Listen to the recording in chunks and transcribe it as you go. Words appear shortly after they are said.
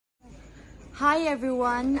Hi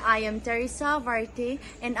everyone, I am Teresa Varte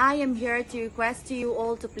and I am here to request to you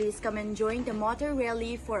all to please come and join the motor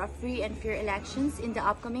rally for a free and fair elections in the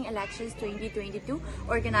upcoming elections 2022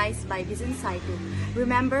 organized by JOUSEN.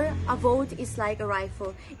 Remember, a vote is like a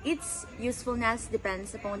rifle. Its usefulness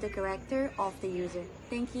depends upon the character of the user.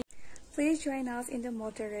 Thank you. Please join us in the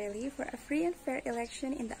motor rally for a free and fair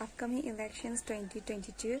election in the upcoming elections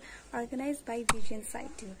 2022 organized by JOUSEN.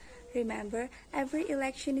 Remember, every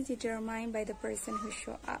election is determined by the person who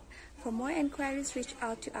show up. For more inquiries, reach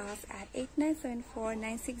out to us at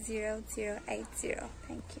 8974-960-080.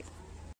 Thank you.